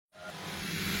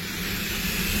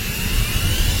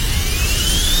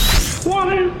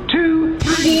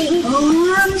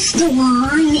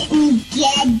Strong and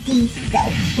Getty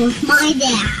stuff with my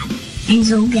dad. And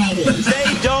so Getty.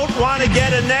 They don't want to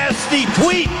get a nasty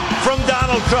tweet from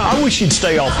Donald Trump. I wish he'd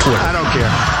stay off Twitter. I don't care.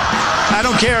 I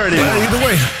don't care anymore. Either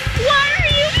way. Why are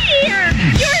you here?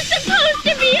 You're supposed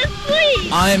to be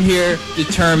asleep. I am here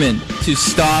determined to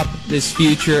stop this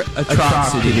future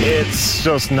atrocity. It's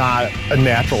just not a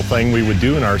natural thing we would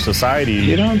do in our society.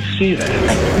 You don't see that.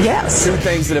 Yes. Two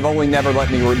things that have only never let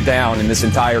me down in this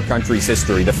entire country's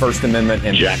history: the First Amendment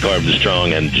and Jack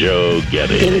Armstrong and Joe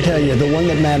Getty. Let me tell you, the one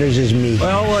that matters is me.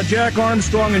 Well, Jack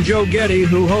Armstrong and Joe Getty,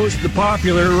 who host the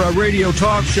popular radio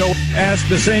talk show, asked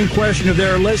the same question of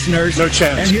their listeners. No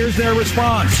chance. And here's their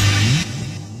response.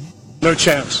 No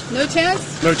chance. No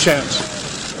chance? No chance.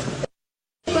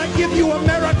 I give you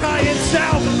America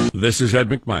itself. This is Ed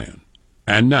McMahon.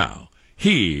 And now,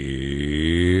 here's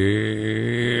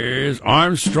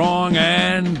Armstrong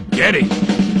and Getty.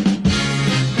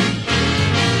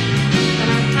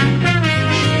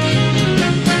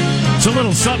 It's a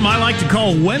little something I like to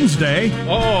call Wednesday.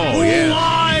 Oh, yeah.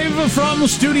 Live from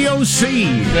Studio C.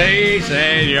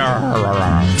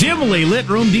 Dimly lit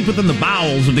room deep within the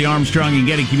bowels of the Armstrong and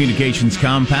Getty Communications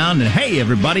compound. And hey,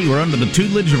 everybody, we're under the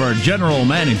tutelage of our general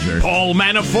manager, Paul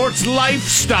Manafort's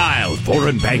lifestyle.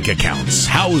 Foreign bank accounts,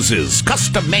 houses,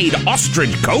 custom-made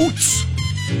ostrich coats.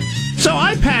 So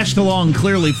I passed along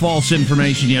clearly false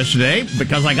information yesterday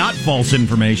because I got false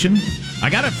information. I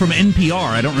got it from NPR.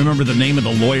 I don't remember the name of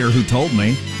the lawyer who told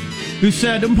me, who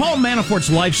said Paul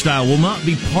Manafort's lifestyle will not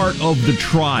be part of the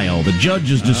trial. The judge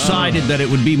has decided that it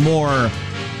would be more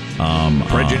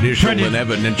Prejudicial than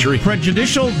evidentiary.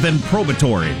 Prejudicial than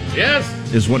probatory. Yes.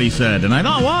 Is what he said. And I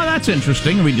thought, well, that's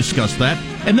interesting. And we discussed that.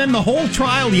 And then the whole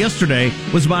trial yesterday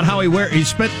was about how he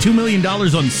spent $2 million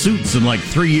on suits in like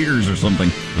 3 years or something.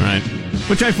 Right.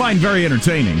 Which I find very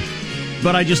entertaining.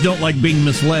 But I just don't like being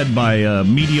misled by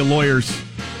media lawyers.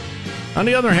 On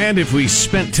the other hand, if we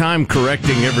spent time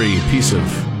correcting every piece of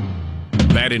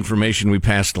bad information we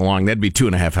passed along, that'd be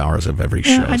 2.5 hours of every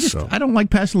show. I don't like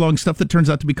passing along stuff that turns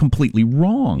out to be completely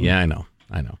wrong. Yeah, I know.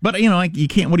 But, you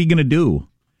can't, what are you going to do?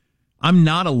 I'm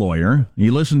not a lawyer.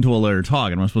 You listen to a lawyer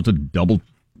talk, and I'm supposed to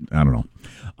I don't know.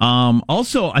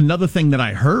 Also, another thing that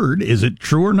I heard, is it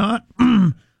true or not,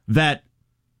 that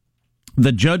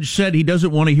the judge said he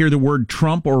doesn't want to hear the word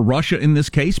Trump or Russia in this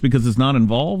case because it's not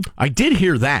involved? I did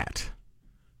hear that.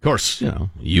 Of course,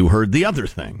 you heard the other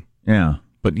thing. Yeah.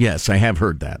 But yes, I have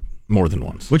heard that more than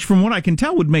once. Which, from what I can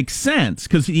tell, would make sense,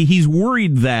 because he's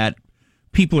worried that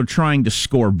people are trying to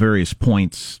score various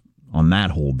points on that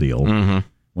whole deal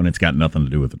when it's got nothing to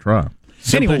do with the trial.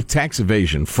 Simple tax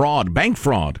evasion, fraud, bank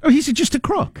fraud. Oh, he's just a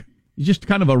crook. He's just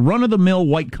kind of a run-of-the-mill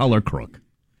white-collar crook,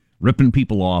 ripping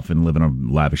people off and living a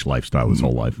lavish lifestyle his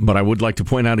whole life. But I would like to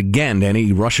point out again to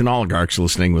any Russian oligarchs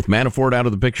listening, with Manafort out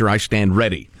of the picture, I stand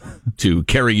ready to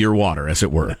carry your water, as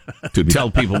it were, to tell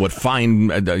people what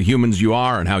fine humans you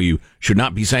are and how you should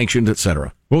not be sanctioned,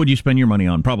 etc. What would you spend your money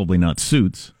on? Probably not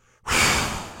suits.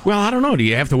 Well, I don't know. Do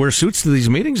you have to wear suits to these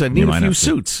meetings? I'd need a few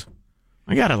suits.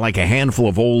 I got a handful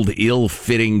of old,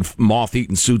 ill-fitting,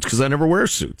 moth-eaten suits because I never wear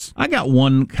suits. I got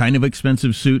one kind of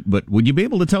expensive suit, but would you be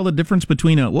able to tell the difference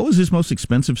between what was his most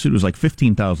expensive suit? It was like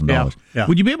 $15,000. Yeah.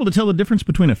 Would you be able to tell the difference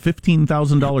between a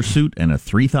 $15,000 suit and a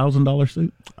 $3,000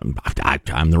 suit?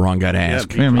 I'm the wrong guy to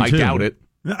ask. Yeah, I doubt it.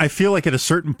 I feel like at a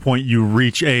certain point you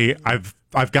reach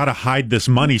I've got to hide this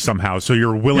money somehow, so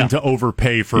you're willing to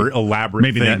overpay for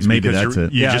elaborate things. Maybe that's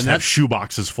it. You just have shoe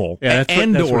boxes full. Yeah,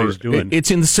 that's what he's doing.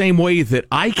 It's in the same way that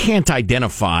I can't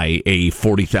identify a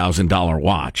 $40,000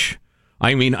 watch.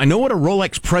 I mean, I know what a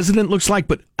Rolex President looks like,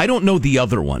 but I don't know the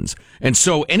other ones. And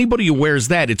so anybody who wears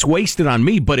that, it's wasted on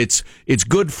me, but it's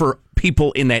good for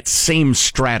people in that same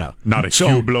strata. Not a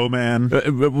Hublot man.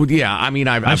 Yeah, I mean,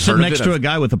 I've sat next to a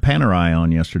guy with a Panerai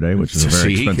on yesterday, which is a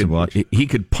very expensive watch. He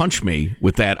could punch me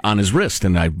with that on his wrist,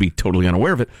 and I'd be totally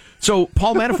unaware of it. So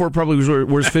Paul Manafort probably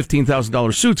wears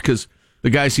 $15,000 suits because the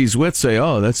guys he's with say,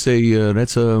 "Oh, that's a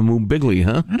Moobigly,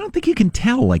 huh?" I don't think you can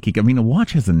tell. A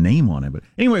watch has a name on it. But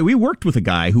anyway, we worked with a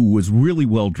guy who was really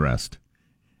well dressed,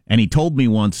 and he told me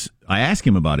once. I asked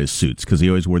him about his suits because he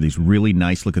always wore these really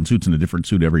nice looking suits in a different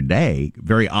suit every day,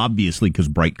 very obviously because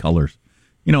bright colors.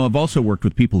 I've also worked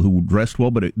with people who dressed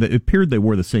well, but it appeared they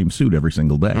wore the same suit every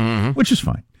single day, which is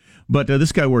fine. But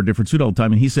this guy wore a different suit all the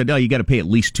time, and he said, "Oh, you got to pay at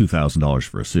least $2,000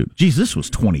 for a suit." Geez, this was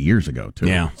 20 years ago, too.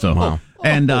 Yeah. So, wow.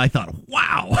 And I thought,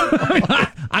 wow,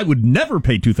 I would never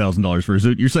pay $2,000 for a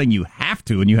suit. You're saying you have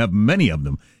to, and you have many of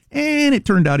them. And it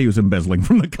turned out he was embezzling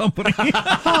from the company.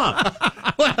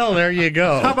 Well, there you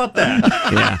go. How about that?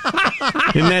 Yeah.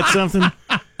 Isn't that something?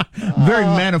 Very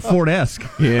Manafort-esque.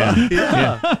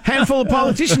 Yeah. Handful of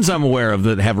politicians I'm aware of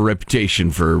that have a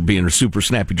reputation for being super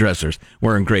snappy dressers,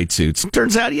 wearing great suits.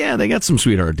 Turns out, they got some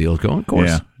sweetheart deals going, of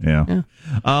course. Yeah.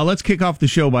 Let's kick off the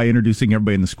show by introducing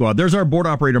everybody in the squad. There's our board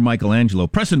operator, Michelangelo,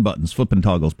 pressing buttons, flipping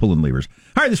toggles, pulling levers.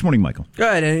 How are you this morning, Michael?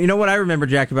 Good. And you know what I remember,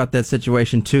 Jack, about that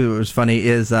situation, too, it was funny,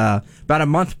 is about a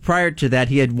month prior to that,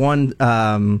 he had won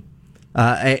an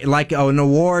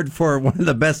award for one of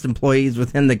the best employees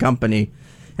within the company.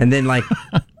 And then,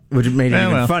 which made it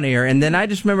even funnier. And then I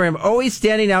just remember him always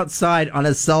standing outside on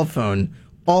his cell phone.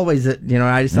 Always, I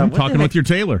just thought, talking with your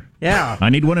tailor. Yeah. I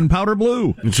need one in powder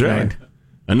blue. That's right.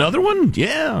 Another one?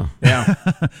 Yeah.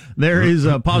 There is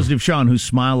Positive Sean, whose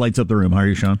smile lights up the room. How are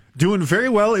you, Sean? Doing very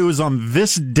well. It was on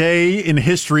this day in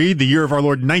history, the year of our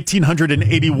Lord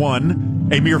 1981,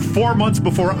 a mere 4 months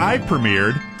before I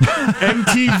premiered,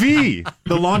 MTV.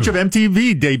 The launch of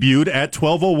MTV debuted at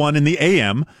 12:01 in the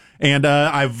AM, and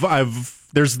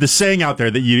there's this saying out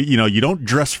there that you don't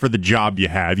dress for the job you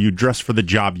have, you dress for the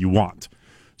job you want.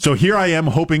 So here I am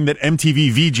hoping that MTV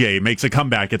VJ makes a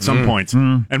comeback at some point.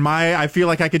 And I feel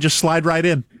like I could just slide right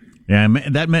in. Yeah,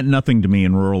 that meant nothing to me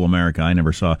in rural America. I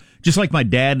never saw. Just like my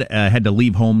dad had to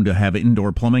leave home to have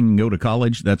indoor plumbing and go to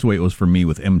college, that's the way it was for me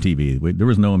with MTV. There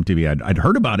was no MTV. I'd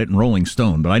heard about it in Rolling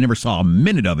Stone, but I never saw a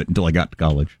minute of it until I got to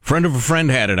college. Friend of a friend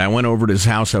had it. I went over to his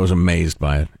house. I was amazed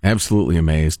by it. Absolutely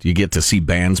amazed. You get to see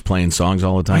bands playing songs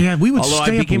all the time. Oh, yeah, we would Although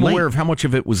stay I became up late. aware of how much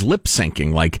of it was lip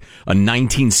syncing, like a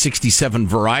 1967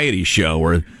 variety show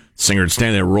where singer would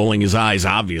stand there rolling his eyes,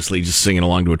 obviously just singing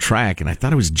along to a track, and I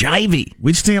thought it was jivey.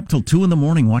 We'd stay up till 2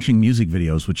 a.m. watching music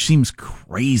videos, which seems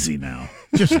crazy now.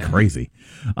 Just crazy.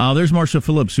 There's Marshall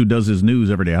Phillips, who does his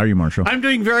news every day. How are you, Marshall? I'm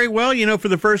doing very well. For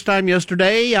the first time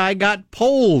yesterday, I got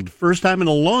polled. First time in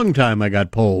a long time I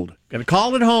got polled. Got a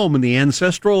call at home in the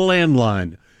ancestral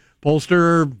landline.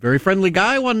 Pollster, very friendly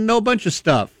guy, wanted to know a bunch of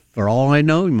stuff. For all I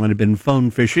know, he might have been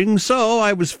phone fishing, so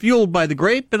I was fueled by the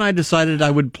grape, and I decided I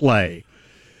would play.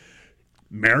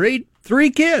 Married, 3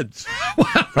 kids.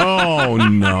 Oh,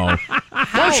 no.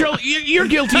 Marshall, you're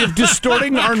guilty of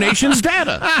distorting our nation's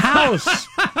data.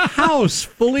 House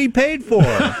fully paid for.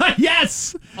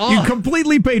 Yes! You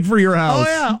completely paid for your house. Oh,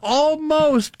 yeah.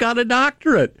 Almost got a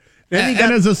doctorate. And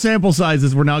as a sample size,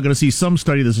 as we're now going to see some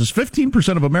study, this is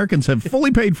 15% of Americans have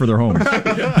fully paid for their homes.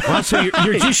 Well, so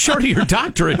you're just short of your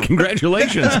doctorate.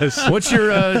 Congratulations. What's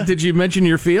your, did you mention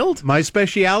your field? My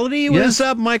specialty was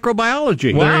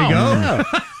microbiology. Wow. There you go. Yeah.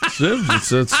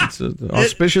 It's an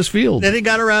auspicious field. Then he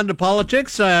got around to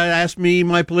politics. Asked me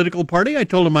my political party. I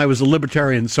told him I was a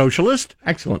libertarian socialist.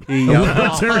 Excellent. A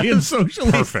libertarian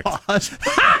socialist. Perfect.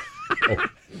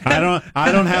 I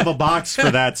don't have a box for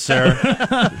that, sir.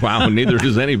 Wow, neither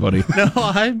does anybody. No,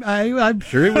 I'm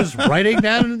sure he was writing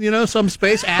down, some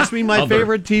space. Asked me my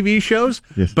favorite TV shows,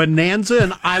 yes. Bonanza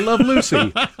and I Love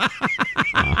Lucy.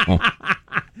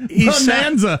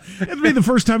 Bonanza. It'd be the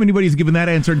first time anybody's given that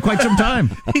answer in quite some time.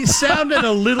 He sounded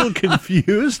a little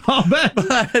confused. I'll bet.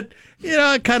 But,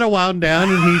 it kind of wound down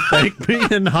and he thanked me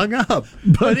and hung up.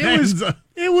 But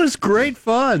it was great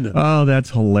fun. Oh,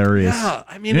 that's hilarious. Yeah,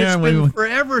 it's been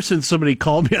forever since somebody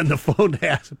called me on the phone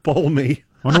to poll me.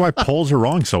 I wonder why polls are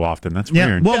wrong so often. That's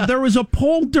weird. Well, there was a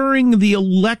poll during the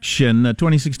election, the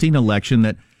 2016 election,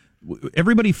 that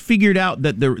everybody figured out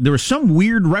that there was some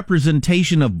weird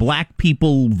representation of black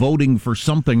people voting for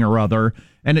something or other,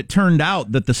 and it turned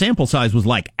out that the sample size was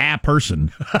like a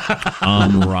person.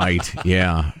 Right.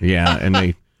 Yeah.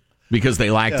 And because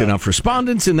they lacked enough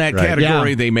respondents in that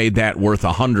category, they made that worth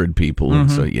 100 people. Mm-hmm.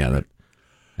 And so, that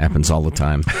happens all the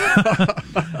time.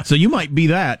 So you might be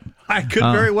that. I could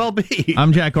very well be.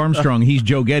 I'm Jack Armstrong. He's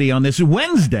Joe Getty on this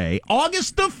Wednesday,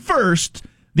 August the 1st.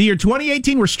 The year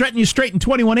 2018, we're setting you straight in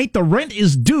 21.8. The rent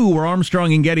is due. We're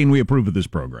Armstrong and Getty, and we approve of this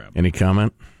program. Any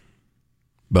comment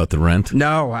about the rent?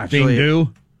 No, actually. Being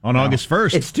due on August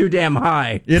 1st. It's too damn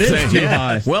high. It is too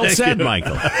high. Well said,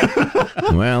 Michael.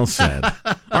 Well said.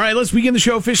 All right, let's begin the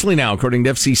show officially now, according to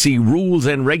FCC rules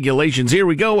and regulations. Here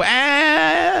we go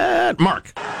at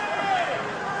Mark.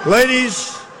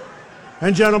 Ladies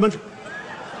and gentlemen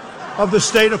of the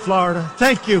state of Florida,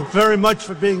 thank you very much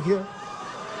for being here.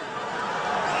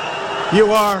 You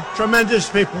are tremendous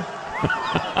people.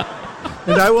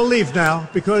 And I will leave now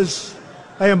because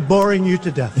I am boring you to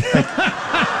death.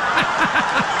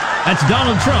 That's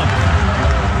Donald Trump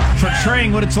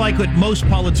portraying what it's like at most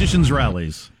politicians'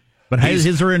 rallies. But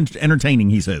his are entertaining,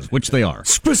 he says, which they are.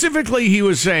 Specifically, he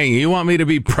was saying, you want me to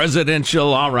be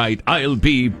presidential? All right, I'll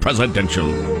be presidential.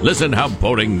 Listen how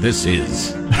boring this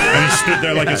is. And he stood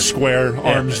there like a square,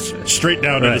 arms straight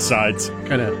down to the sides.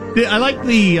 I like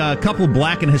the couple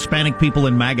black and Hispanic people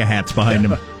in MAGA hats behind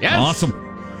him. Yes. Awesome.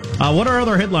 What are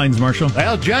other headlines, Marshall?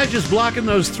 Well, judge is blocking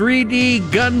those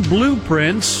 3D gun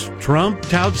blueprints. Trump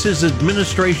touts his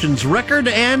administration's record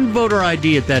and voter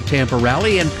ID at that Tampa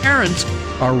rally, and parents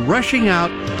are rushing out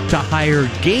to hire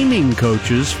gaming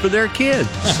coaches for their kids.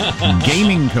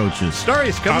 Gaming coaches.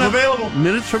 Stories coming up available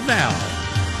minutes from now.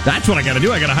 That's what I got to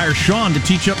do. I got to hire Sean to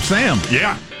teach up Sam.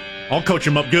 Yeah, I'll coach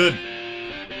him up good.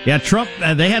 Yeah, Trump,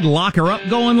 they had Locker Up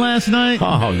going last night.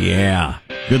 Oh, yeah.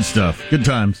 Good stuff. Good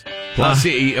times. Plus,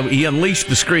 he unleashed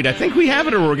the screed. I think we have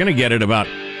it, or we're going to get it about,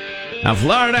 now,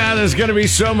 Florida, there's going to be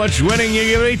so much winning,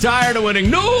 you're going to be tired of winning.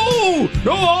 No!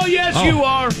 Oh, yes, you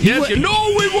are.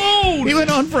 No, we won't! He went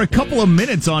on for a couple of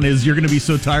minutes on his "you're going to be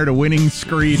so tired of winning"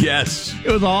 screed. Yes.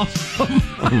 It was awesome.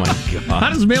 Oh, my God. How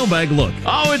does mailbag look?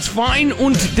 Oh, it's fine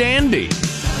und dandy.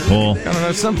 Cool.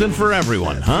 Something for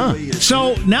everyone, huh?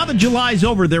 So now that July's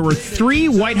over, there were 3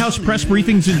 White House press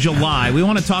briefings in July. We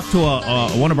want to talk to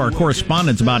one of our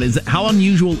correspondents about how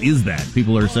unusual is that?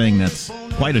 People are saying that's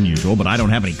quite unusual, but I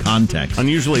don't have any context.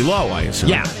 Unusually low, I assume.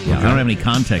 Yeah. I don't have any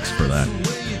context for that.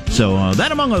 So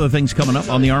that, among other things, coming up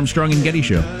on the Armstrong and Getty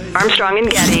Show. Armstrong and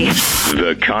Getty.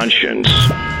 The conscience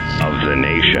of the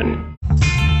nation.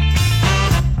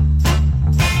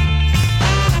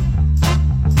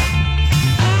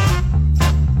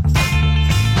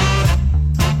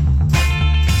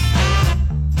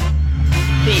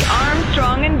 The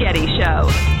Armstrong and Getty Show.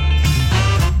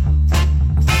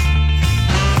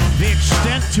 The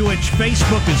extent to which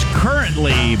Facebook is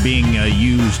currently being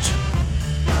used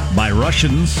by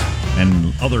Russians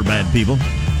and other bad people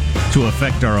to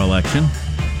affect our election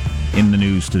in the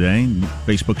news today.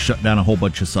 Facebook shut down a whole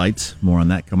bunch of sites. More on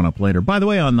that coming up later. By the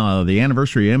way, on the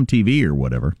anniversary of MTV or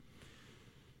whatever,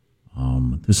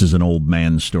 this is an old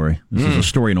man story. This is a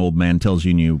story an old man tells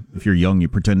you, if you're young, you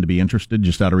pretend to be interested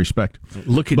just out of respect.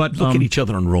 Look at each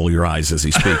other and roll your eyes as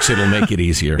he speaks. It'll make it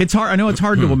easier. It's hard. I know it's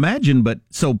hard to imagine, but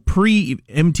so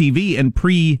pre-MTV and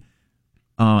pre-internet,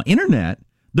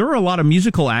 there were a lot of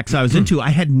musical acts I was into. I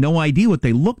had no idea what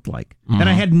they looked like, and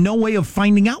I had no way of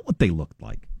finding out what they looked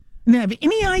like. I didn't have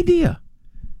any idea.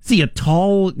 Is he a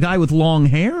tall guy with long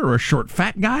hair or a short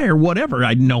fat guy or whatever? I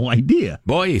had no idea.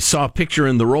 Boy, you saw a picture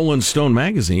in the Rolling Stone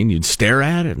magazine, you'd stare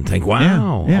at it and think,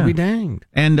 wow, I'll be danged.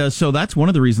 And so that's one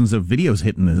of the reasons that videos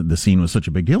hitting the scene was such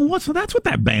a big deal. That's what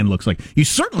that band looks like. You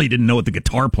certainly didn't know what the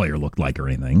guitar player looked like or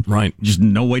anything. Right. Just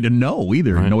no way to know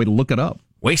either. Right. No way to look it up.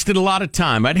 Wasted a lot of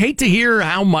time. I'd hate to hear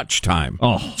how much time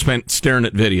spent staring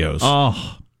at videos.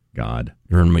 Oh, God.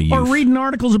 During my youth. Or reading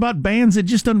articles about bands. It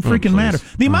just doesn't freaking matter.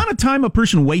 The amount of time a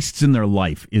person wastes in their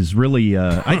life is really,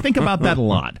 I think about that a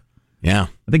lot. Yeah.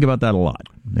 I think about that a lot.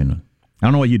 I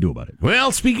don't know what you do about it.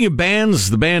 Well, speaking of bands,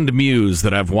 the band Muse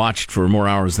that I've watched for more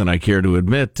hours than I care to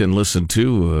admit and listen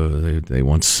to, they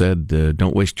once said,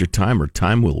 don't waste your time or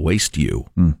time will waste you.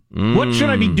 What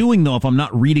should I be doing, though, if I'm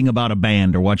not reading about a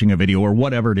band or watching a video or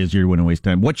whatever it is you're going to waste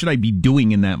time? What should I be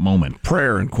doing in that moment?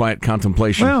 Prayer and quiet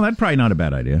contemplation. Well, that's probably not a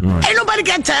bad idea. Right. Ain't nobody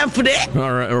got time for that.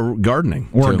 Or gardening.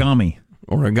 Origami.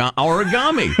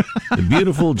 Origami. The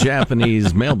beautiful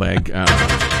Japanese mailbag.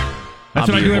 That's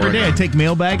what I do every day. I take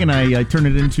mailbag and I turn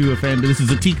it into a fan. This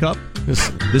is a teacup. This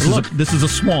is a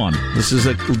swan. This is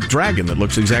a dragon that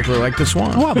looks exactly like the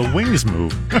swan. Wow, the wings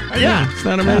move. Yeah, isn't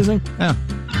that amazing? Yeah.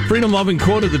 Freedom-loving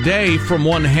quote of the day from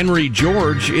one Henry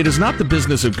George: "It is not the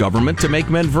business of government to make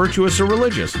men virtuous or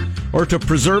religious, or to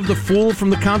preserve the fool from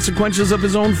the consequences of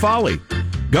his own folly.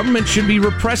 Government should be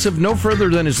repressive no further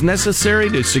than is necessary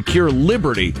to secure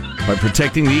liberty by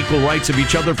protecting the equal rights of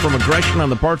each other from aggression on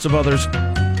the parts of others.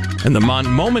 And the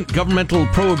moment governmental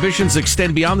prohibitions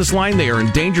extend beyond this line, they are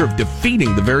in danger of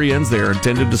defeating the very ends they are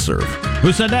intended to serve."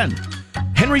 Who said that?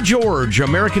 Henry George,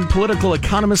 American political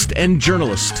economist and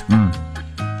journalist.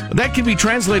 That can be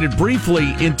translated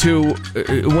briefly into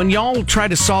when y'all try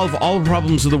to solve all the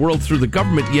problems of the world through the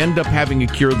government, you end up having a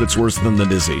cure that's worse than the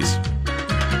disease.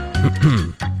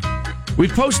 We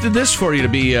posted this for you to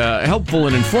be helpful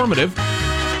and informative.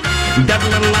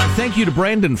 Thank you to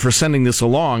Brandon for sending this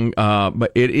along,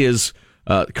 but it is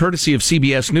courtesy of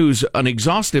CBS News, an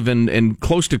exhaustive and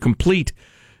close to complete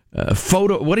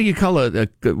photo. What do you call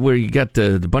it? Where you got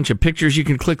the bunch of pictures you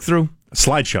can click through? A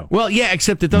slideshow. Well, yeah,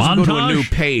 except it doesn't go to a new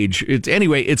page.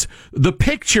 It's the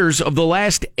pictures of the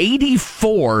last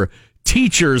 84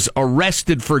 teachers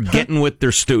arrested for getting with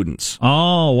their students.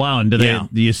 Oh, wow. And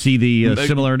do you see the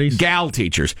similarities? Gal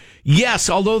teachers. Yes,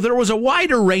 although there was a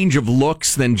wider range of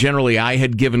looks than generally I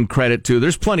had given credit to.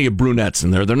 There's plenty of brunettes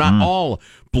in there. They're not all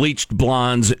bleached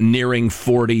blondes, nearing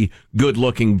 40,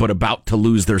 good-looking, but about to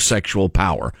lose their sexual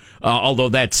power. Although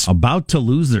that's... About to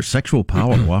lose their sexual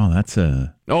power. Wow, that's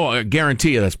a... Oh, I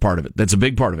guarantee you that's part of it. That's a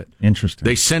big part of it. Interesting.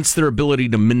 They sense their ability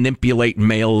to manipulate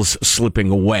males slipping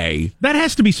away. That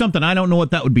has to be something. I don't know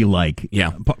what that would be like.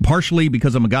 Yeah. Partially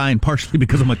because I'm a guy and partially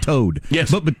because I'm a toad.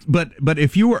 Yes. But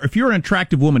if you're an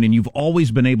attractive woman and you've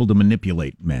always been able to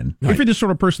manipulate men, if you're the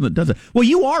sort of person that does it, well,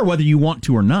 you are whether you want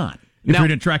to or not. If you're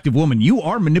an attractive woman, you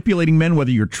are manipulating men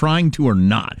whether you're trying to or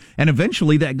not. And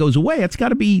eventually that goes away. It's got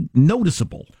to be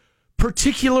noticeable.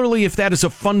 Particularly if that is a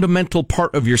fundamental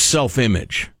part of your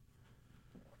self-image.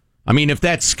 I mean, if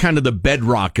that's kind of the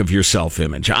bedrock of your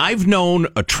self-image. I've known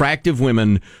attractive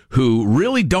women who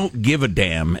really don't give a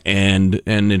damn, and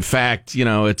in fact,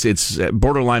 it's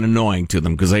borderline annoying to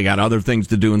them because they got other things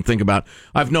to do and think about.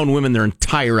 I've known women, their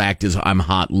entire act is, I'm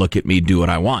hot, look at me, do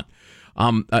what I want.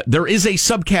 There is a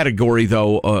subcategory,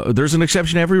 though. There's an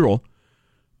exception to every rule.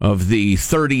 Of the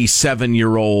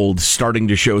 37-year-old starting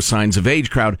to show signs of age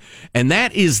crowd, and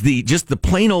that is just the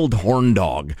plain old horn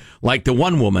dog, like the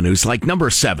one woman who's like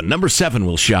number 7. Number 7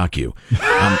 will shock you.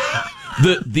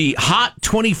 The hot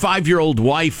 25-year-old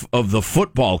wife of the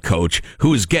football coach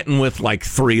who is getting with like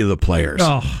 3 of the players.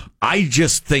 Oh. I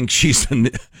just think she's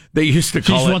they used to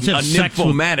call it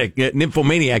a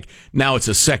nymphomaniac. Now it's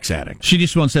a sex addict. She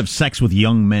just wants to have sex with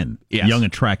young men, young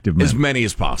attractive men. As many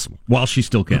as possible. While she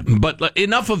still can. But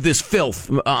enough of this filth.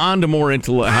 On to more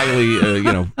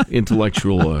highly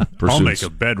intellectual pursuits. I'll make a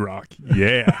bedrock.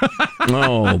 Yeah.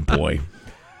 Oh, boy.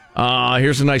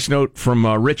 Here's a nice note from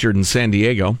Richard in San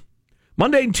Diego.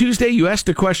 Monday and Tuesday, you asked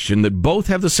a question that both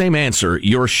have the same answer,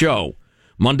 your show.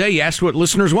 Monday, you asked what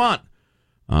listeners want.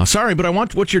 Sorry, but I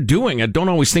want what you're doing. I don't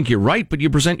always think you're right, but you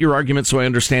present your argument so I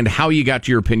understand how you got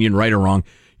to your opinion, right or wrong.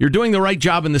 You're doing the right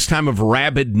job in this time of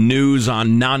rabid news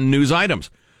on non-news items.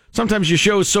 Sometimes your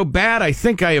show is so bad, I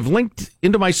think I have linked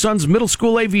into my son's middle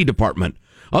school AV department.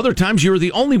 Other times, you're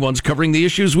the only ones covering the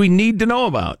issues we need to know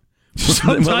about.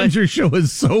 Sometimes your show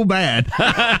is so bad.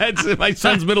 It's my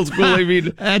son's middle school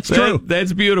AV. That's true.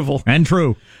 That's beautiful. And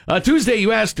true. Tuesday,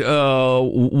 you asked,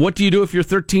 what do you do if your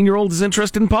 13-year-old is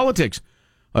interested in politics?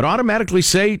 I'd automatically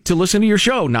say to listen to your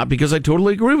show, not because I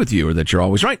totally agree with you or that you're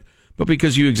always right, but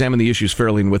because you examine the issues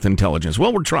fairly and with intelligence.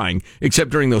 Well, we're trying,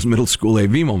 except during those middle school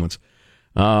AV moments.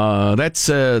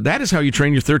 That is how you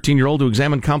train your 13-year-old to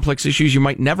examine complex issues you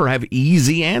might never have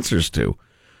easy answers to.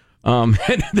 And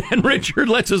then Richard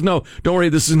lets us know, don't worry,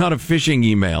 this is not a phishing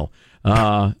email.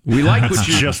 We like That's what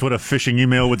you... just what a phishing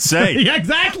email would say. Yeah,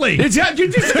 exactly. It's a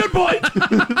good point.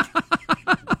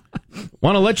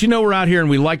 Want to let you know we're out here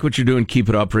and we like what you're doing. Keep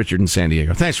it up, Richard in San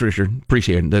Diego. Thanks, Richard.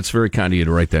 Appreciate it. That's very kind of you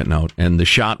to write that note. And the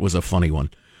shot was a funny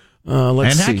one.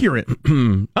 Let's see. Accurate.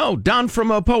 Oh, Don from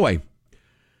Poway.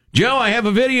 Joe, I have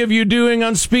a video of you doing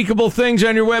unspeakable things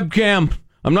on your webcam.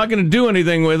 I'm not going to do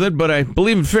anything with it, but I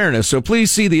believe in fairness, so please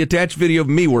see the attached video of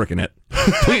me working it.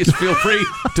 Please feel free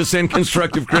to send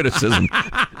constructive criticism.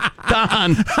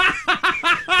 Don.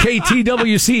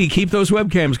 KTWC, keep those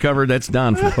webcams covered. That's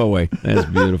Don from Poway. That's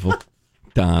beautiful.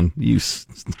 Don,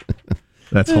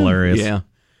 that's hilarious. Yeah.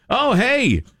 Oh,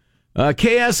 hey,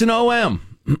 KS and OM.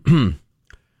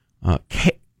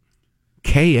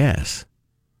 KS.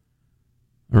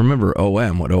 Remember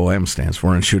OM, what OM stands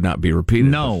for, and should not be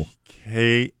repeated. No.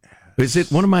 Is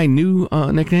it one of my new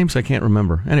nicknames? I can't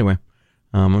remember. Anyway,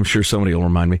 I'm sure somebody will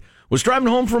remind me. Was driving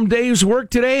home from Dave's work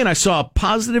today, and I saw a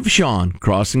positive Sean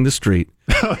crossing the street.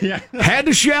 Oh, yeah. Had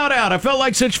to shout out. I felt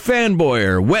like such fanboy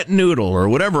or wet noodle or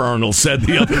whatever Arnold said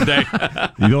the other day.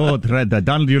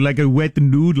 Donald, you're like a wet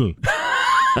noodle.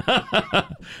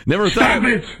 Never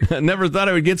thought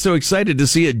I would get so excited to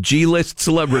see a G-list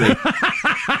celebrity.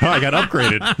 I got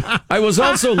upgraded. I was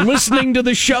also listening to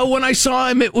the show when I saw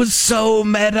him. It was so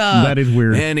meta. That is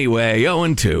weird. Anyway,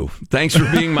 0-2. Thanks for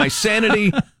being my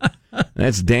sanity.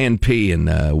 That's Dan P. in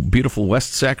beautiful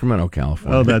West Sacramento,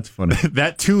 California. Oh, that's funny.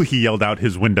 That, too, he yelled out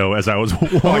his window as I was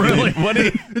walking really? in. What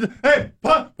hey,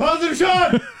 positive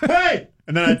Sean! Hey!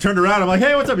 And then I turned around. I'm like,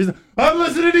 hey, what's up? He's like, I'm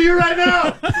listening to you right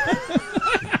now!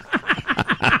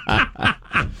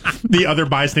 The other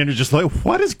bystanders just like,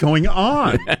 what is going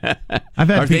on? Are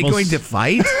they going to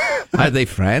fight? Are they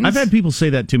friends? I've had people say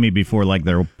that to me before, like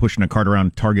they're pushing a cart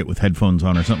around Target with headphones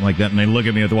on or something like that, and they look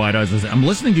at me with the wide eyes and say, I'm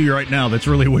listening to you right now. That's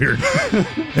really weird.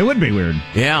 It would be weird.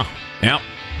 Yeah.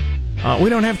 We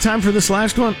don't have time for this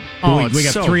last one. Oh, we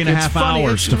got 3.5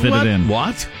 hours to fit it in.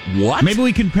 What? Maybe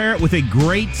we can pair it with a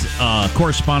great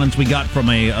correspondence we got from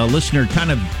a listener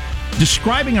kind of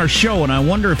describing our show, and I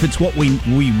wonder if it's what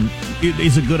it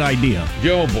is a good idea.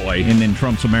 Oh, boy. In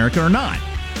Trump's America or not.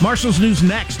 Marshall's News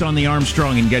next on the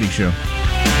Armstrong and Getty Show.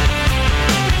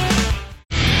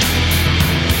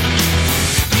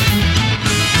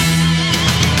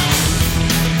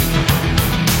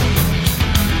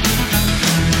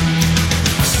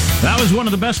 That was one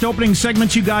of the best opening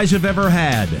segments you guys have ever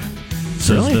had,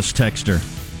 says this texter.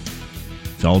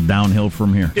 It's all downhill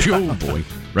from here. Oh, boy.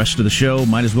 Rest of the show,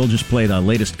 might as well just play the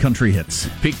latest country hits.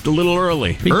 Peaked a little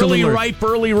early. Early ripe,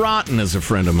 early rotten, as a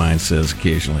friend of mine says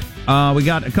occasionally. We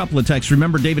got a couple of texts.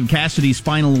 Remember David Cassidy's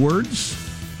final words?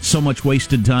 So much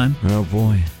wasted time. Oh,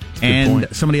 boy. And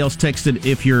somebody else texted,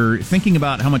 if you're thinking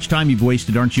about how much time you've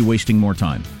wasted, aren't you wasting more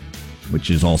time? Which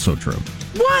is also true.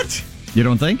 What? You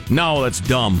don't think? No, that's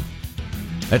dumb.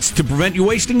 That's to prevent you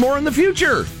wasting more in the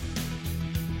future.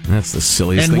 That's the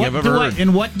silliest thing I've ever heard.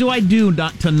 And what do I do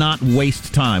to not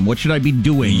waste time? What should I be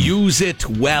doing? Use it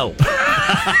well.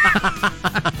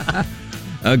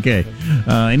 Okay.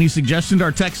 Any suggestions?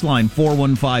 Our text line,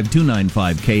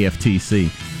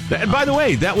 415-295-KFTC. And by the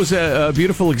way, that was a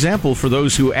beautiful example for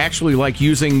those who actually like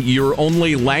using your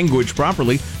only language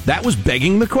properly. That was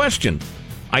begging the question.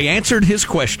 I answered his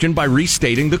question by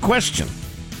restating the question.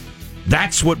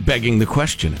 That's what begging the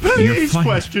question is. Please,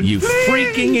 question. You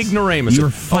freaking ignoramus.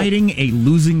 You're fighting a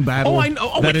losing battle. Oh, I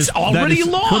know. Oh, it's already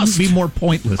lost. Couldn't be more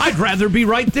pointless. I'd rather be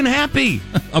right than happy.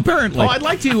 Apparently. Oh, I'd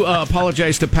like to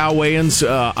apologize to Powayans.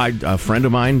 A friend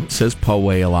of mine says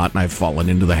Poway a lot, and I've fallen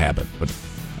into the habit. But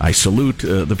I salute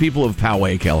the people of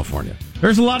Poway, California.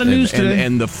 There's a lot of news today.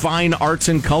 And the fine arts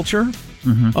and culture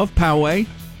of Poway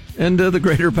and the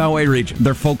greater Poway region.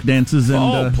 Their folk dances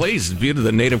and... please, view to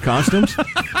the native costumes.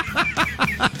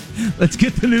 Let's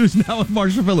get the news now with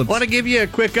Marshall Phillips. Want to give you a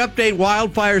quick update.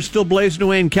 Wildfires still blazing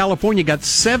away in California. Got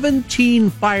 17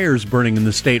 fires burning in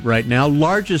the state right now.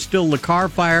 Largest still the Car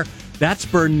Fire. That's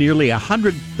burned nearly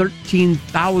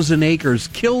 113,000 acres.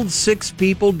 Killed 6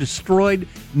 people. Destroyed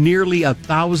nearly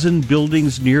 1,000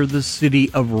 buildings near the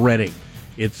city of Redding.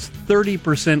 It's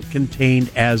 30%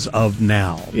 contained as of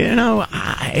now. You know,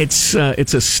 it's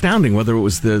astounding whether it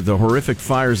was the horrific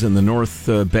fires in the North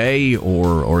Bay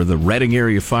or the Redding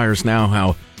area fires now,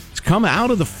 how it's come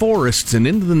out of the forests and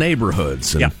into the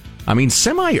neighborhoods. And, I mean,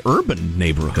 semi-urban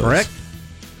neighborhoods. Correct.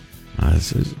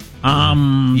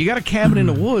 You got a cabin in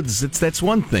the woods, that's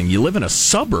one thing. You live in a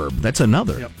suburb, that's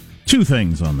another. Yep. 2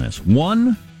 things on this.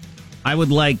 One, I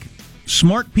would like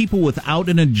smart people without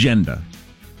an agenda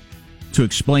to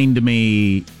explain to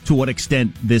me to what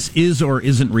extent this is or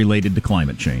isn't related to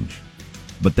climate change.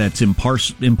 But that's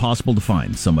impossible to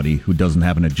find somebody who doesn't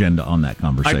have an agenda on that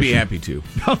conversation. I'd be happy to.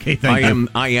 Okay, thank you.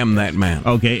 I am that man.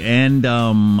 Okay, and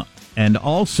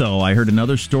also I heard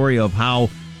another story of how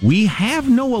we have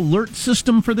no alert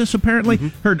system for this.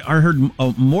 Apparently, I heard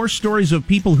more stories of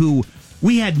people who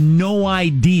we had no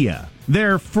idea.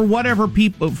 There, for whatever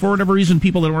reason,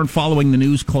 people that weren't following the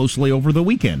news closely over the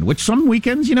weekend, which some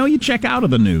weekends, you check out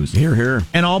of the news. Here.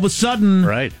 And all of a sudden,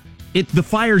 right, the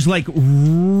fire's like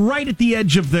right at the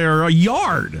edge of their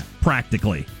yard,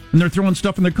 practically. And they're throwing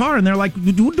stuff in their car, and they're like,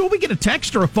 do we get a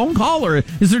text or a phone call, or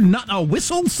is there not a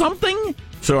whistle, something?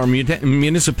 So our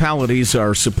municipalities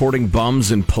are supporting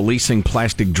bums and policing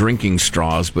plastic drinking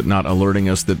straws, but not alerting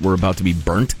us that we're about to be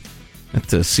burnt?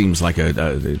 That seems like a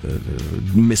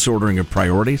misordering of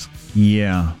priorities.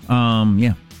 Yeah.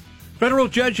 Yeah. Federal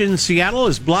judge in Seattle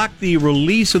has blocked the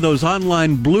release of those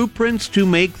online blueprints to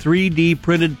make 3D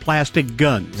printed plastic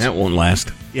guns. That won't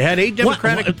last. You had 8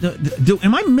 Democratic...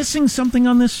 Am I missing something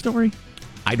on this story?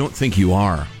 I don't think you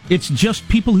are. It's just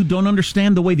people who don't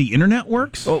understand the way the internet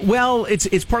works? Well,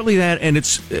 it's partly that, and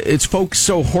it's folks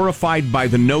so horrified by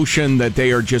the notion that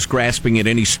they are just grasping at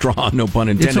any straw, no pun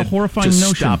intended. It's a horrifying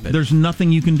notion. Stop it. There's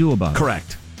nothing you can do about it.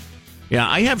 Correct. Yeah,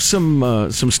 I have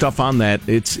some stuff on that.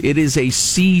 It is a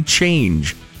sea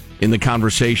change in the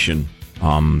conversation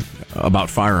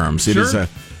about firearms. It is a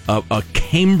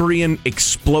Cambrian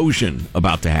explosion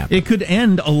about to happen. It could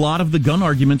end a lot of the gun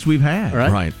arguments we've had.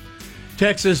 Right.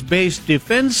 Texas-based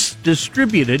Defense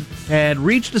Distributed had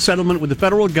reached a settlement with the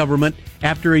federal government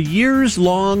after a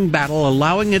years-long battle,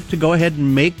 allowing it to go ahead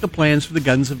and make the plans for the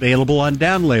guns available on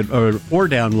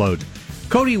download.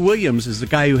 Cody Williams is the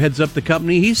guy who heads up the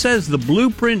company. He says the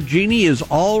blueprint genie is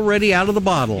already out of the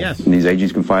bottle. Yes. And these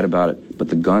AGs can fight about it, but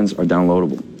the guns are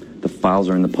downloadable. The files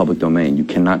are in the public domain. You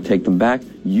cannot take them back.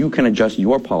 You can adjust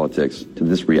your politics to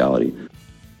this reality.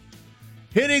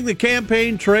 Hitting the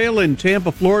campaign trail in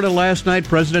Tampa, Florida last night,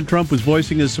 President Trump was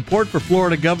voicing his support for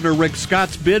Florida Governor Rick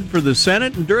Scott's bid for the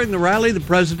Senate. And during the rally, the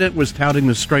president was touting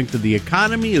the strength of the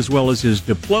economy as well as his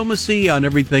diplomacy on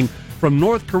everything from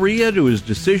North Korea to his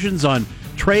decisions on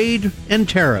trade and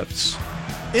tariffs.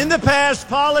 In the past,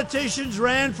 politicians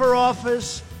ran for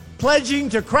office pledging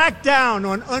to crack down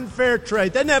on unfair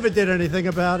trade. They never did anything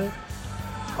about it,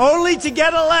 only to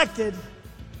get elected,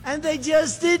 and they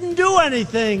just didn't do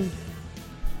anything.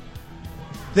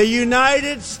 The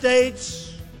United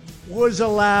States was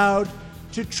allowed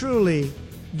to truly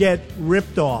get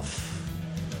ripped off.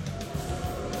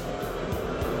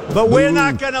 But we're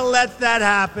not going to let that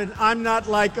happen. I'm not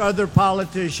like other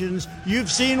politicians. You've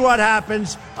seen what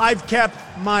happens. I've kept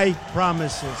my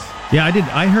promises. Yeah, I did.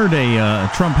 I heard a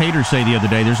Trump hater say the other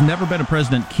day, there's never been a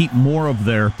president keep more of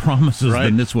their promises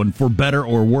than this one, for better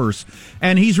or worse.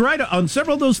 And he's right on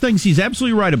several of those things. He's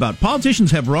absolutely right about.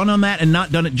 Politicians have run on that and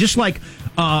not done it, just like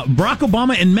Barack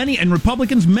Obama and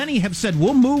Republicans, many have said,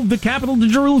 we'll move the capital to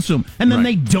Jerusalem, and then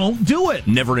they don't do it.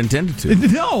 Never intended to.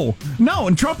 No.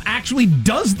 And Trump actually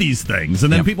does these things,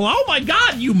 and then people, oh my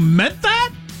God, you meant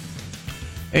that?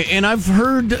 And I've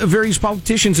heard various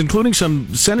politicians, including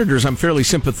some senators I'm fairly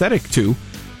sympathetic to,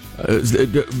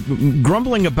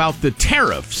 grumbling about the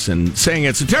tariffs and saying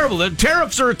it's terrible. The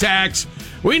tariffs are a tax.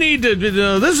 We need to,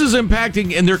 this is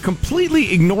impacting, and they're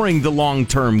completely ignoring the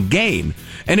long-term gain.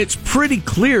 And it's pretty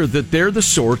clear that they're the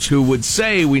sorts who would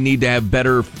say we need to have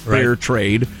better fair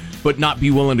trade, but not be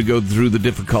willing to go through the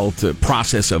difficult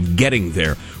process of getting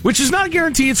there, which is not a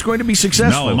guarantee it's going to be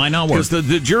successful. No, it might not work. Because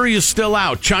the jury is still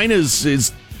out. China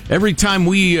is every time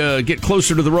we get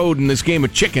closer to the road in this game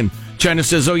of chicken, China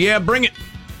says, oh, yeah, bring it.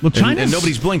 Well, and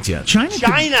nobody's blinked yet.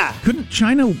 Couldn't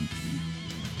China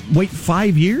wait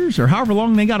 5 years or however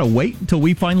long they got to wait until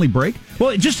we finally break?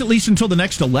 Well, just at least until the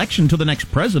next election, until the next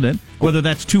president, whether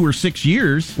that's 2 or 6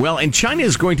 years. Well, and China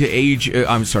is going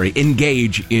to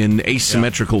engage in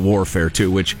asymmetrical warfare,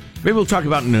 too, which maybe we'll talk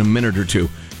about in a minute or two.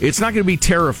 It's not going to be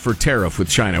tariff for tariff with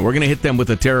China. We're going to hit them with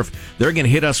a tariff. They're going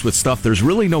to hit us with stuff there's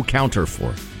really no counter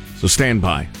for. So stand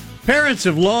by. Parents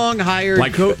have long hired...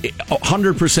 Like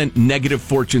 100% negative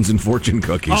fortunes and fortune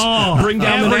cookies. Oh, bring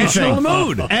down the national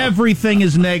mood. Everything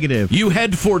is negative. You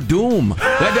head for doom.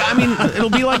 It'll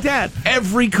be like that.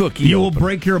 Every cookie. You will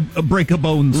break a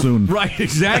bone soon. Right,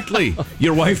 exactly.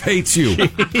 Your wife hates you.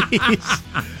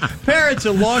 Parents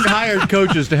have long hired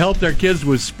coaches to help their kids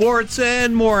with sports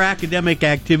and more academic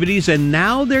activities, and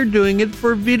now they're doing it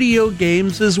for video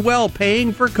games as well,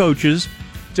 paying for coaches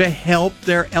to help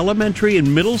their elementary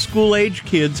and middle school age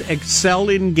kids excel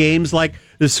in games like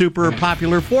the super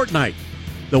popular Fortnite.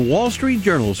 The Wall Street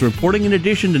Journal is reporting, in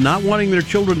addition to not wanting their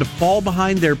children to fall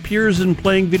behind their peers in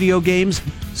playing video games,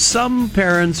 some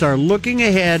parents are looking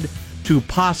ahead to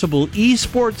possible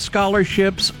eSports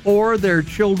scholarships or their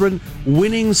children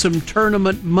winning some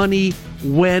tournament money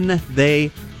when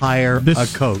they hire a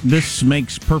coach. This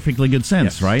makes perfectly good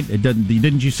sense, right?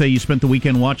 Didn't you say you spent the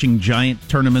weekend watching giant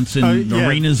tournaments in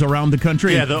arenas around the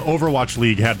country? Yeah, the Overwatch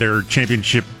League had their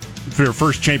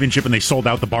first championship, and they sold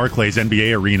out the Barclays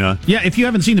NBA arena. Yeah, if you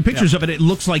haven't seen the pictures of it, it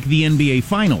looks like the NBA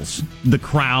Finals. The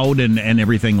crowd and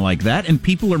everything like that, and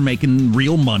people are making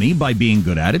real money by being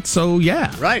good at it, so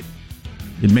yeah. Right.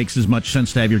 It makes as much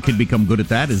sense to have your kid become good at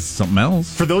that as something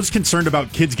else. For those concerned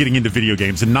about kids getting into video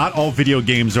games, and not all video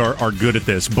games are good at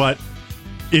this, but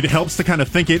it helps to kind of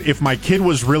think it. If my kid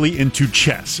was really into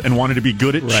chess and wanted to be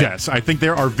good at chess, I think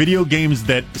there are video games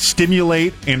that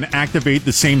stimulate and activate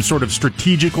the same sort of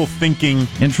strategical thinking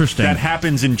that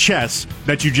happens in chess,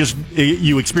 that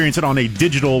you experience it on a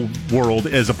digital world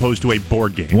as opposed to a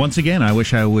board game. Once again, I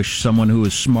wish someone who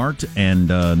is smart and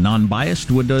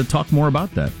non-biased would talk more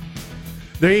about that.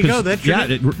 There you go.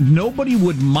 Nobody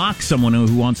would mock someone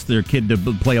who wants their kid to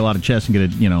play a lot of chess and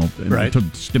get it, to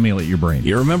stimulate your brain.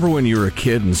 You remember when you were a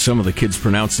kid and some of the kids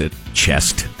pronounced it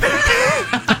chest? Boy,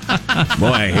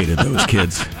 I hated those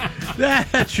kids.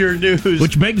 That's your news.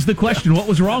 Which begs the question: what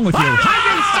was wrong with you?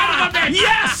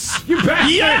 Yes, you bastard!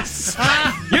 Yes.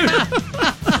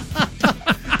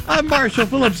 I'm Marshall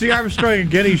Phillips, the Armstrong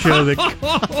and Getty Show.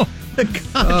 The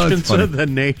conscience of the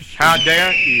nation. How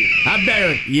dare you? How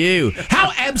dare you?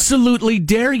 How absolutely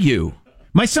dare you?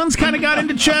 My son's kind of got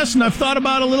into chess, and I've thought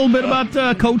about a little bit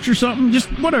about coach or something. Just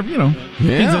whatever,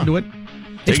 He's into it.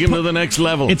 Take him to the next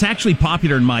level. It's actually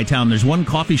popular in my town. There's one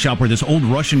coffee shop where this old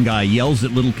Russian guy yells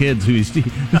at little kids.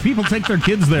 People take their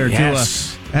kids there to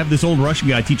have this old Russian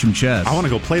guy teach them chess. I want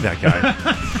to go play that guy.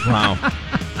 Wow.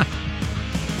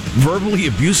 Verbally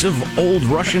abusive old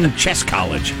Russian chess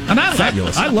college. And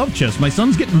fabulous. I love chess. My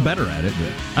son's getting better at it.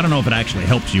 But I don't know if it actually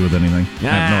helps you with anything.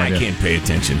 I can't pay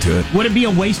attention to it. Would it be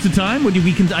a waste of time?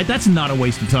 That's not a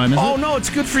waste of time, is it? Oh, no, it's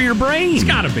good for your brain. It's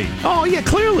got to be. Oh, yeah,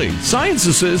 clearly. Science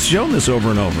has shown this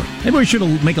over and over. Maybe we should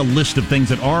make a list of things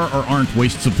that are or aren't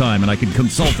wastes of time, and I can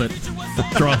consult it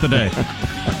throughout the day.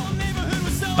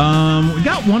 We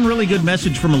got one really good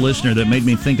message from a listener that made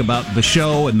me think about the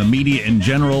show and the media in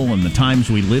general and the times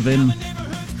we live in.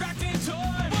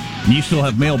 You still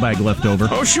have mailbag left over.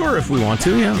 Oh, sure, if we want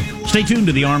to, yeah. Stay tuned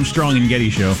to the Armstrong and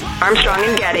Getty Show. Armstrong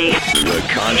and Getty. The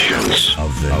conscience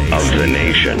of the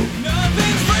nation.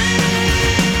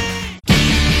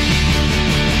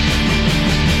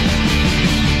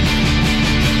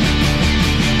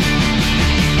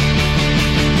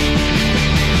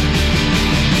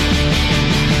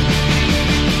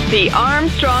 The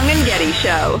Armstrong and Getty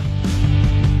Show.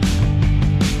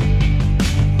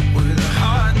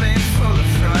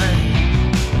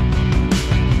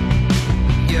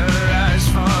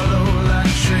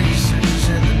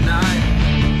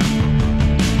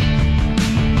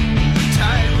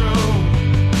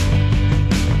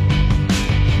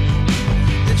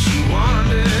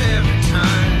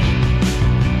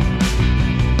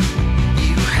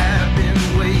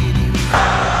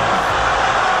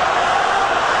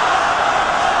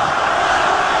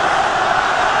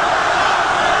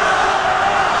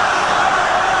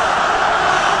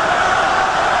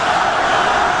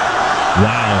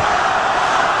 Wow.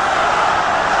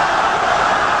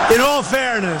 In all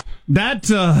fairness,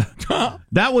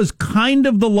 that was kind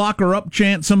of the locker up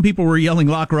chant. Some people were yelling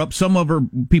locker up. Some other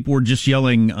people were just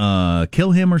yelling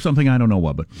kill him or something. I don't know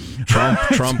what, but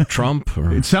Trump.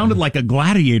 Or, it sounded like a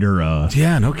gladiator.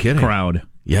 Yeah, no kidding. Crowd.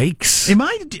 Yikes. Am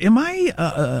I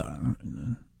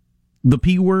the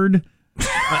P word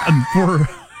for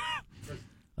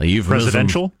a euphemism?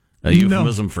 Presidential? A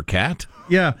euphemism for cat?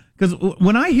 Yeah, because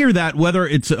when I hear that, whether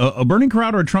it's a Bernie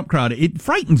crowd or a Trump crowd, it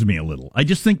frightens me a little. I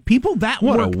just think people that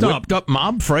worked a whipped up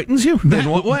mob frightens you? In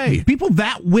what way? People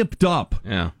that whipped up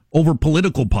over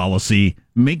political policy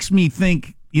makes me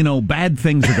think, bad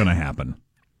things are going to happen.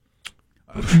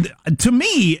 To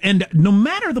me, and no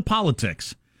matter the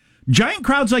politics, giant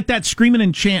crowds like that screaming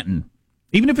and chanting,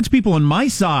 even if it's people on my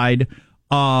side,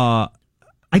 I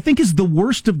think is the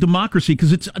worst of democracy,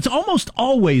 because it's almost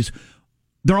always...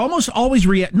 They're almost always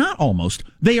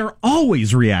they are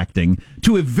always reacting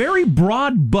to a very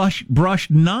broad brush,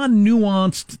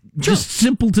 non-nuanced, just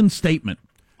simpleton statement.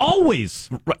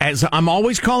 Always. As I'm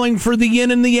always calling for the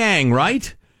yin and the yang,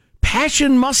 right?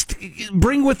 Passion must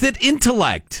bring with it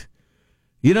intellect.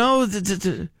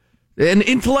 And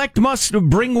intellect must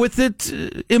bring with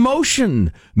it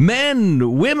emotion.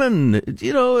 Men, women,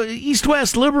 east,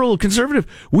 west, liberal, conservative.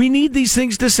 We need these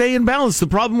things to stay in balance. The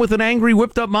problem with an angry,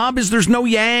 whipped up mob is there's no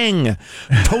yang.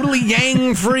 Totally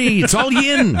yang free. It's all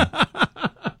yin.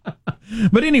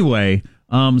 But anyway,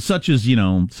 such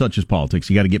as politics.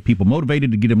 You got to get people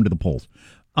motivated to get them to the polls.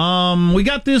 We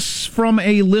got this from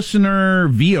a listener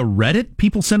via Reddit.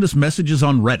 People send us messages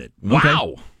on Reddit.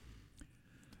 Wow. Okay?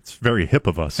 It's very hip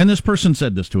of us. And this person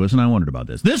said this to us, and I wondered about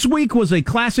this. This week was a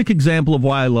classic example of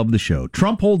why I love the show.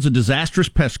 Trump holds a disastrous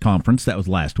press conference. That was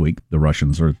last week. The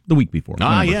Russians, or the week before.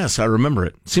 Yes, I remember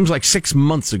it. Seems like 6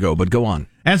 months ago, but go on.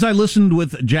 As I listened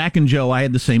with Jack and Joe, I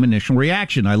had the same initial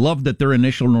reaction. I loved that their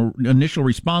initial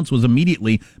response was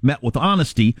immediately met with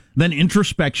honesty, then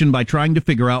introspection by trying to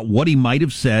figure out what he might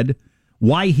have said,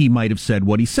 why he might have said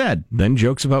what he said. Then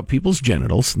jokes about people's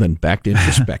genitals, then back to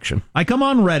introspection. I come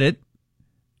on Reddit,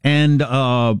 and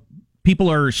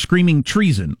people are screaming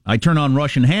treason. I turn on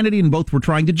Rush and Hannity, and both were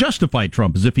trying to justify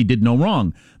Trump as if he did no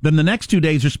wrong. Then the next 2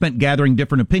 days are spent gathering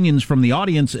different opinions from the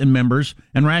audience and members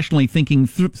and rationally thinking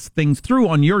things through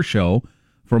on your show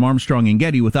from Armstrong and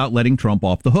Getty without letting Trump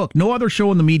off the hook. No other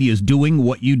show in the media is doing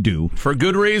what you do. For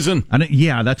good reason. And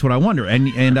yeah, that's what I wonder.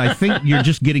 And I think you're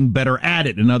just getting better at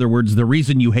it. In other words, the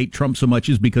reason you hate Trump so much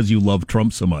is because you love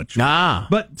Trump so much.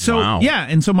 But so, yeah,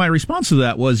 and so my response to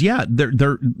that was,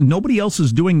 nobody else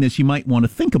is doing this. You might want to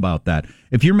think about that.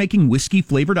 If you're making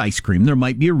whiskey-flavored ice cream, there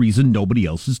might be a reason nobody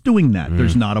else is doing that.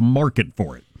 There's not a market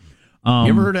for it. You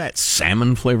ever heard of that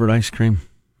salmon-flavored ice cream?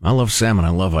 I love salmon. I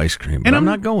love ice cream. But I'm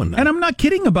not going there. And I'm not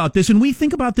kidding about this. And we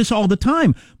think about this all the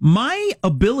time. My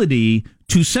ability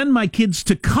to send my kids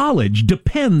to college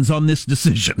depends on this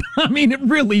decision. I mean, it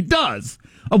really does.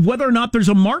 Of whether or not there's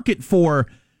a market for...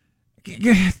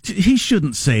 He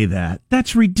shouldn't say that.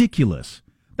 That's ridiculous.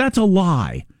 That's a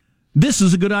lie. This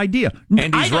is a good idea.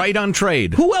 And he's right on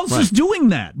trade. Who else is doing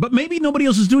that? But maybe nobody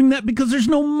else is doing that because there's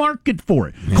no market for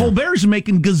it. Yeah. Colbert's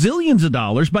making gazillions of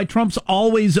dollars by Trump's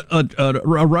always a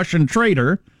Russian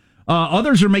traitor.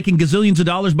 Others are making gazillions of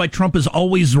dollars by Trump is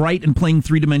always right and playing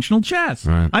three-dimensional chess.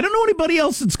 Right. I don't know anybody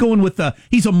else that's going with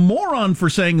he's a moron for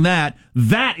saying that.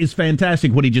 That is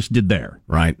fantastic what he just did there.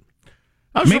 Right.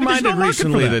 I was reminded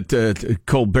recently that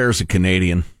Colbert's a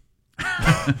Canadian.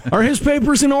 Are his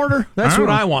papers in order? That's what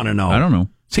I want to know. I don't know.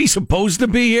 Is he supposed to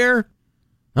be here?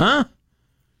 Huh?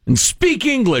 And speak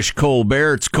English,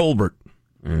 Colbert. It's Colbert.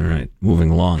 All right,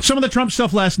 moving along. Some of the Trump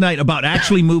stuff last night about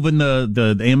actually moving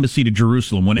the embassy to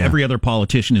Jerusalem when every other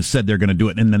politician has said they're going to do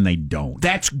it, and then they don't.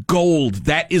 That's gold.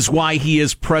 That is why he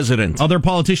is president. Other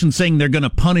politicians saying they're going to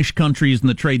punish countries in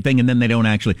the trade thing, and then they don't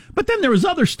actually. But then there was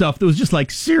other stuff that was just like,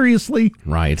 seriously?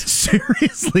 Right.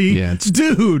 Seriously? Yeah,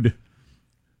 dude.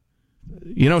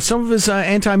 You know, some of his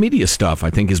anti-media stuff, I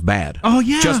think, is bad. Oh,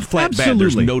 yeah. Just flat bad.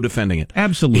 There's no defending it.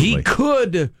 Absolutely. He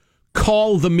could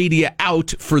call the media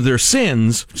out for their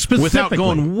sins without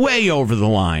going way over the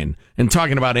line and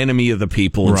talking about enemy of the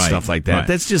people and stuff like that.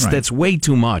 That's that's way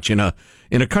too much in a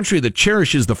country that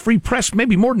cherishes the free press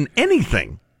maybe more than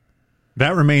anything.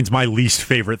 That remains my least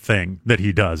favorite thing that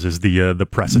he does is the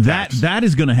press attacks. That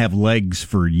is going to have legs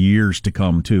for years to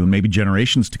come too, and maybe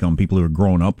generations to come. People who are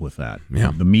growing up with that,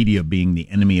 the media being the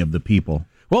enemy of the people.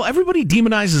 Well, everybody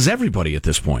demonizes everybody at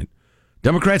this point.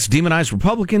 Democrats demonize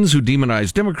Republicans, who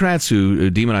demonize Democrats,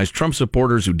 who demonize Trump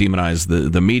supporters, who demonize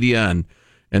the media,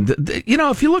 and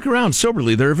if you look around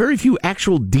soberly, there are very few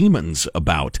actual demons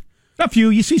about. A few,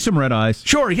 you see some red eyes.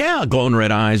 Sure, yeah, glowing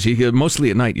red eyes. Mostly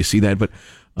at night you see that, but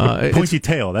pointy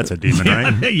tail, that's a demon,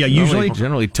 right? Yeah, usually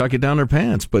generally tuck it down their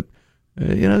pants, but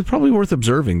it's probably worth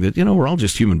observing that we're all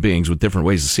just human beings with different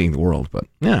ways of seeing the world. But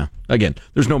yeah, again,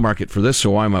 there's no market for this, so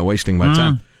why am I wasting my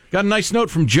time? Got a nice note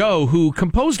from Joe, who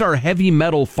composed our heavy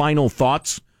metal Final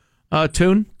Thoughts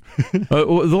tune.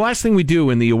 The last thing we do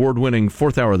in the award-winning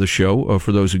fourth hour of the show,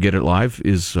 for those who get it live,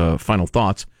 is Final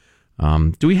Thoughts.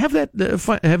 Do we have that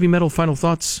heavy metal Final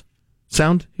Thoughts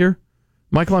sound here?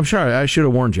 Michael, I'm sorry. I should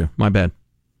have warned you. My bad.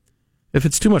 If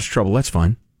it's too much trouble, that's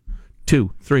fine.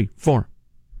 2, 3, 4.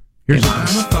 Here's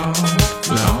that's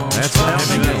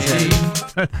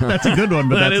a good one,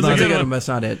 but that's not a good one. That's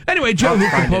not it. Anyway, Joe, who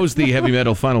composed the heavy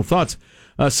metal Final Thoughts,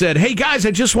 said, "Hey guys,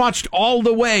 I just watched All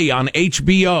the Way on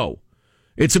HBO.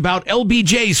 It's about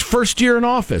LBJ's first year in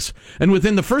office, and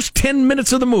within the first 10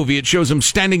 minutes of the movie, it shows him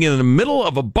standing in the middle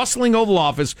of a bustling Oval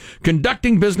Office,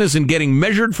 conducting business and getting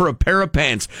measured for a pair of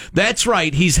pants. That's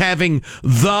right, he's having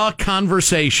the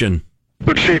conversation."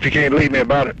 Let's see if you can't leave me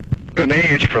about an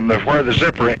inch from where the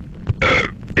zipper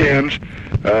ends,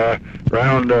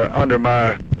 round under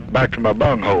my back to my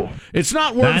bunghole. It's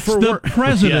not word for word. That's the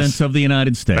president of the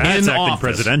United States. That's in acting office,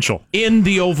 presidential. in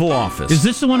the Oval Office. Is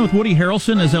this the one with Woody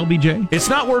Harrelson as LBJ? It's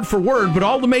not word for word, but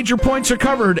all the major points are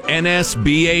covered.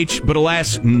 NSBH, but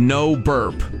alas, no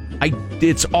burp.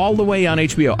 It's all the way on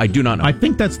HBO. I do not know. I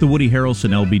think that's the Woody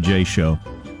Harrelson LBJ show,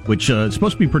 which is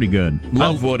supposed to be pretty good.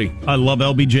 Love Woody. I love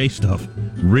LBJ stuff.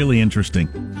 Really interesting.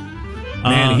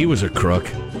 Man, he was a crook.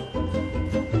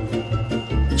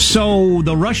 So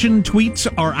the Russian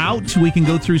tweets are out. We can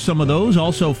go through some of those.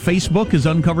 Also, Facebook has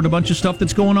uncovered a bunch of stuff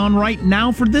that's going on right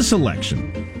now for this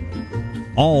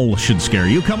election. All should scare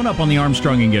you. Coming up on the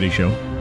Armstrong and Getty Show.